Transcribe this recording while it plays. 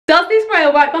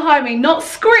banner right behind me, not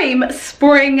scream,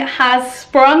 spring has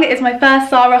sprung. It is my first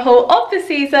Zara haul of the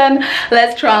season.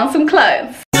 Let's try on some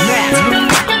clothes.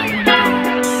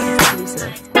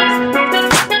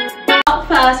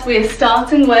 First, we are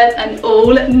starting with an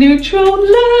all neutral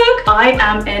look. I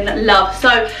am in love.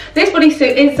 So this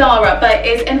bodysuit is Zara, but it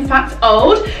is in fact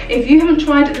old. If you haven't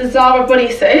tried the Zara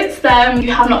bodysuits, then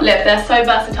you have not lived. They're so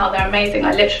versatile, they're amazing.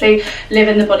 I literally live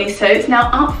in the bodysuits. Now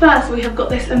up first, we have got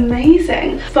this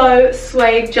amazing faux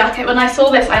suede jacket. When I saw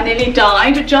this, I nearly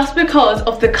died just because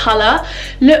of the colour.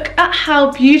 Look at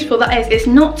how beautiful that is. It's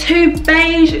not too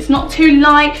beige, it's not too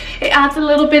light. It adds a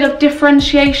little bit of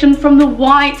differentiation from the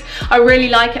white. I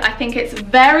really like it. I think it's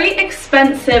very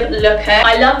expensive looking.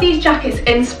 I love these jackets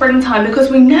in springtime because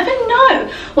we never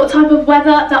know what type of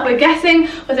weather that we're getting,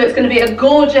 whether it's going to be a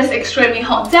gorgeous, extremely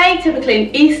hot day. Typically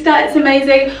in Easter it's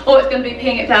amazing, or it's going to be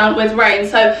peeing it down with rain.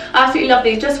 So I absolutely love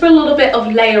these just for a little bit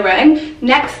of layering.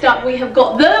 Next up, we have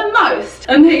got the most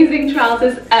amazing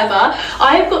trousers ever.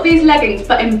 I've got these leggings,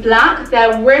 but in black.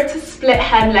 They're ribbed split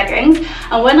hem leggings,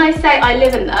 and when I say I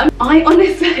live in them, I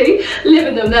honestly live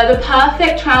in them. They're the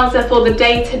perfect trouser for the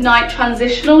day to night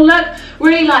transitional look.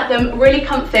 Really like them, really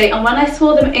comfy, and when I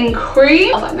saw them in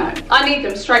cream, I was like, no, I need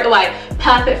them straight away.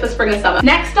 Perfect for spring and summer.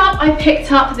 Next up, I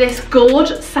picked up this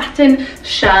gorge satin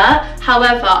shirt.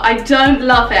 However, I don't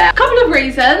love it. A couple of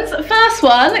reasons. First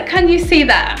one, can you see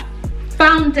there?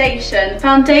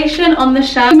 Foundation on the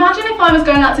shirt. Imagine if I was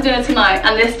going out to dinner tonight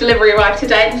and this delivery arrived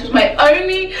today. This was my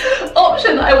only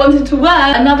option that I wanted to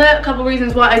wear. Another couple of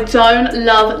reasons why I don't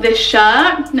love this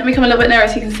shirt. Let me come a little bit nearer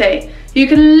so you can see. You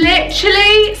can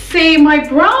literally see my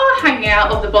bra hanging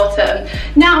out of the bottom.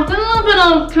 Now, I've done a little bit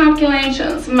of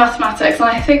calculations, mathematics, and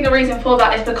I think the reason for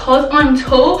that is because I'm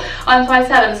tall, I'm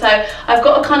 5'7", so I've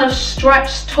got a kind of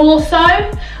stretched torso.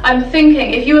 I'm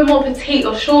thinking if you were more petite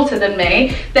or shorter than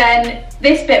me, then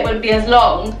this bit wouldn't be as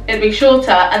long, it'd be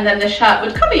shorter, and then the shirt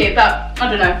would cover you, but I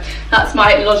don't know, that's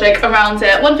my logic around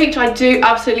it. One feature I do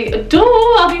absolutely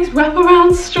adore are these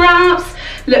wraparound straps.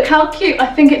 Look how cute. I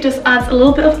think it just adds a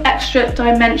little bit of extra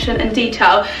dimension and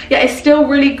detail, yet it's still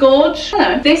really gorgeous. I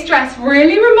don't know, this dress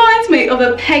really reminds me of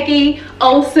a Peggy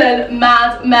Olsen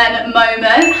Mad Men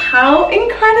moment. How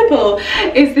incredible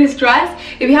is this dress?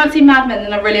 If you haven't seen Mad Men,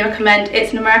 then I really recommend.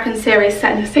 It's an American series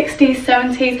set in the 60s,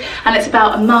 70s, and it's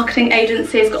about a marketing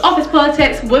agency. It's got office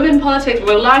politics, women politics,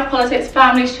 real life politics,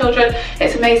 families, children.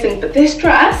 It's amazing. But this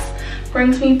dress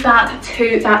brings me back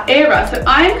to that era. So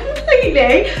I'm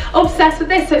completely obsessed with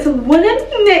this. So it's a woolen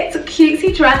knit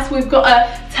cutesy dress. We've got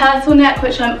a turtleneck,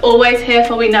 which I'm always here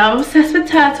for. We know I'm obsessed with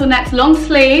turtlenecks, long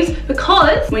sleeves,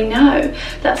 because we know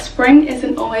that spring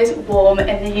isn't always warm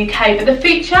in the UK. But the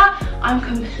feature I'm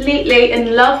completely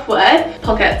in love with,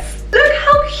 pockets. Look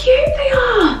how cute they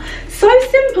are. So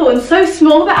simple and so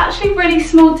small. They're actually really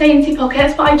small, dainty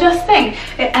pockets, but I just think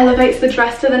it elevates the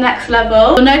dress to the next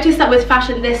level. You'll notice that with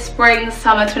fashion this spring,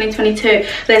 summer 2022,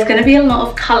 there's going to be a lot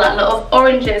of colour, a lot of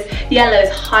oranges, yellows,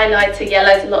 highlighter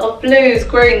yellows, a lot of blues,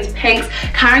 greens, pinks,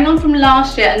 carrying on from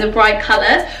last year and the bright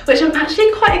colours, which I'm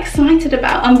actually quite excited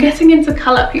about. I'm getting into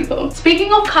colour, people.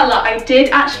 Speaking of colour, I did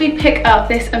actually pick up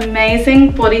this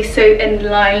amazing bodysuit in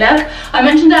lilac. I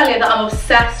mentioned earlier that I'm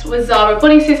obsessed with Zara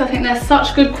bodysuits. I think they're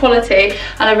such good quality,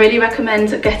 and I really recommend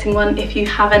getting one if you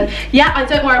haven't yet. I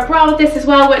don't wear a bra with this as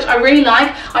well, which I really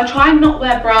like. I try and not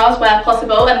wear bras where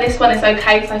possible, and this one is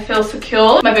okay because I feel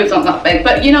secure. My boobs aren't that big,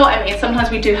 but you know what I mean. Sometimes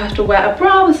we do have to wear a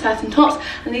bra with certain tops,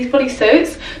 and these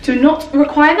bodysuits do not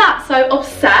require that. So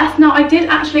obsessed. Now I did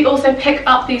actually also pick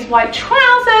up these white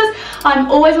trousers.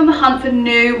 I'm always on the hunt for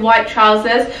new white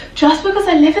trousers just because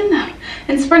I live in them.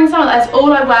 In spring and summer, that's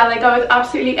all I wear. They go with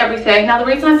absolutely everything. Now the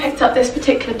reason I picked up this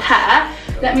particular pair,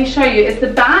 let me show you, is the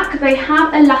back. They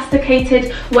have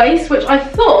elasticated waist, which I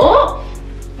thought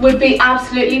would be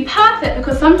absolutely perfect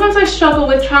because sometimes I struggle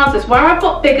with trousers where I've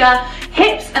got bigger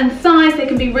hips and thighs. They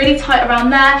can be really tight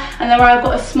around there, and then where I've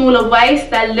got a smaller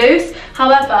waist, they're loose.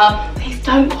 However, these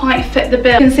don't quite fit the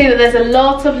bill. You can see that there's a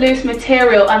lot of loose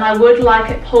material, and I would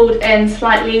like it pulled in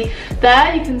slightly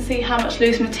there. You can see how much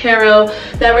loose material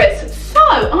there is. So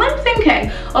I'm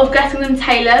thinking of getting them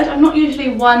tailored. I'm not usually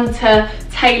one to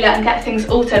tailor and get things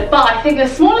altered, but I think the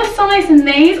smaller size in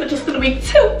these are just going to be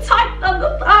too tight on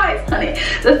the thighs, honey.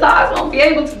 The thighs won't be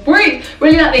able to breathe.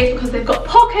 Really like these because they've got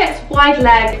pockets, wide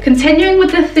leg. Continuing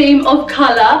with the theme of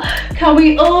colour, can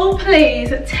we all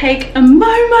please take a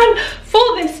moment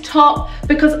for this top,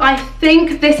 because I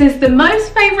think this is the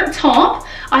most favourite top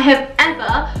I have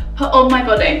ever put on my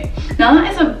body. Now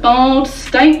that is a bold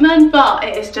statement, but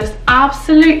it is just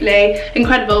absolutely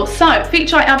incredible. So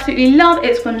feature I absolutely love,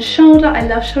 it's one shoulder. I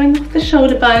love showing off the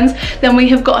shoulder bones. Then we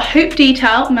have got a hoop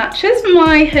detail, matches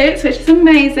my hoops, which is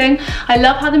amazing. I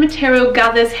love how the material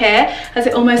gathers here as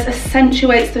it almost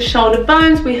accentuates the shoulder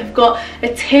bones. We have got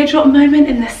a teardrop moment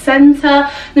in the center.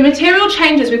 The material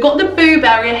changes, we've got the boob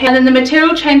area here, and then the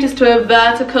material changes to a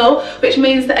vertical, which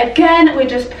means that again we're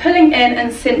just pulling in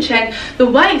and cinching the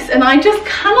waist. And I just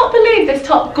cannot believe this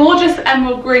top, gorgeous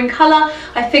emerald green color.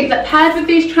 I think that paired with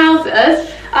these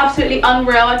trousers, absolutely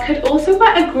unreal. I could also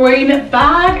wear a green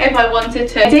bag if I wanted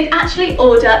to. I did actually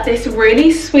order this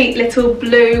really sweet little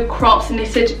blue crops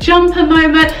knitted jumper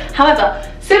moment. However,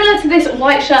 similar to this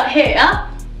white shirt here,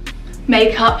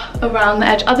 makeup around the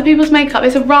edge. Other people's makeup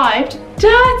has arrived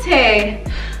dirty.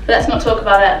 But let's not talk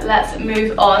about it, let's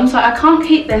move on. So I can't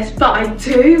keep this, but I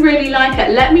do really like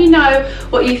it. Let me know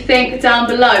what you think down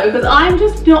below, because I'm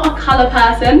just not a colour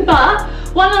person, but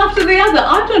one after the other.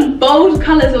 I've done bold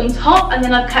colours on top and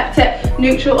then I've kept it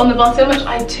neutral on the bottom, which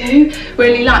I do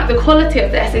really like. The quality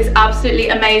of this is absolutely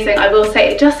amazing. I will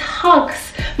say it just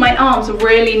hugs my arms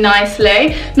really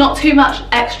nicely. Not too much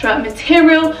extra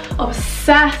material.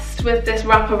 Obsessed with this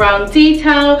wraparound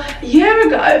detail. A year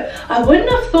ago, I wouldn't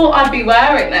have thought I'd be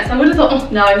wearing this. I would have thought, oh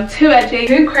no, too edgy,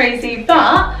 too crazy,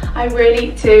 but I really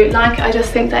do like it. I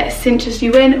just think that it cinches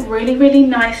you in really, really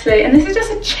nicely. And this is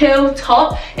just a chill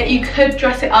top that you could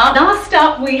dress it up. Last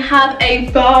up, we have a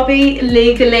Barbie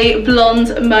Legally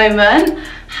Blonde moment.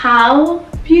 How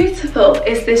beautiful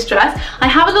is this dress? I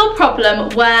have a little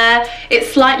problem where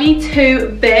it's slightly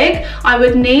too big. I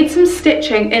would need some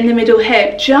stitching in the middle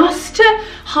here just to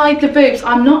hide the boobs.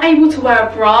 I'm not able to wear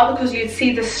a bra because you'd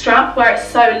see the strap where it's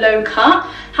so low cut.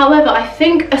 However, I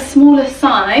think a smaller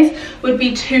size would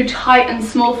be too tight and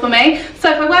small for me.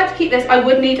 So if I were to keep this, I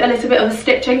would need a little bit of a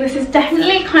stitching. This is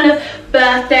definitely kind of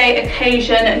birthday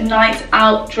occasion night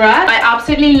out dress. I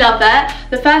absolutely love it.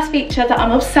 The first feature that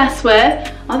I'm obsessed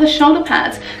with are the shoulder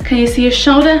pads. Can you see a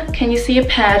shoulder? Can you see a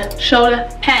pad? Shoulder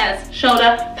pads,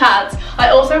 shoulder pads. I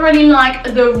also really like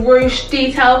the ruche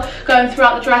detail going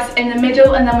throughout the dress in the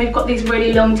middle, and then we've got these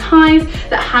really long ties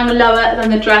that hang lower than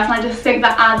the dress, and I just think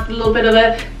that adds a little bit of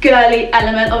a girly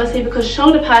element, obviously because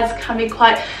shoulder pads can be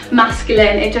quite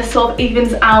masculine. It just sort of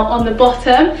evens out on the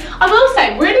bottom. I will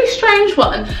say, really strange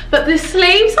one, but the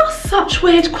sleeves are such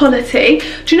weird quality.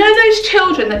 Do you know those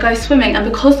children that go swimming and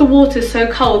because the water's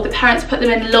so cold, the parents put them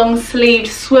in long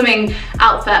sleeved swimming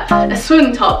outfit, a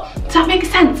swimming top? Does that make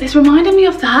sense? It's reminding me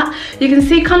of that. You can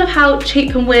see kind of how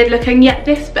cheap and weird looking, yet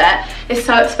this bit is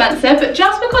so expensive. But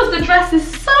just because the dress is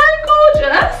so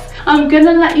gorgeous, I'm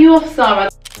gonna let you off, Zara.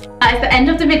 That is the end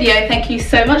of the video. Thank you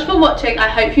so much for watching. I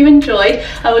hope you enjoyed.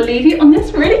 I will leave you on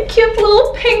this really cute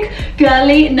little pink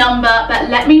girly number, but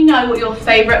let me know what your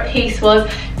favourite piece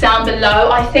was down below.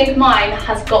 I think mine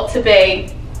has got to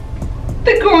be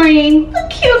the green, the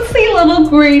cutesy little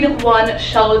green one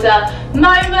shoulder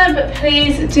moment. But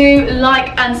please do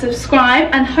like and subscribe,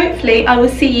 and hopefully I will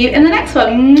see you in the next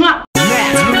one. Mwah!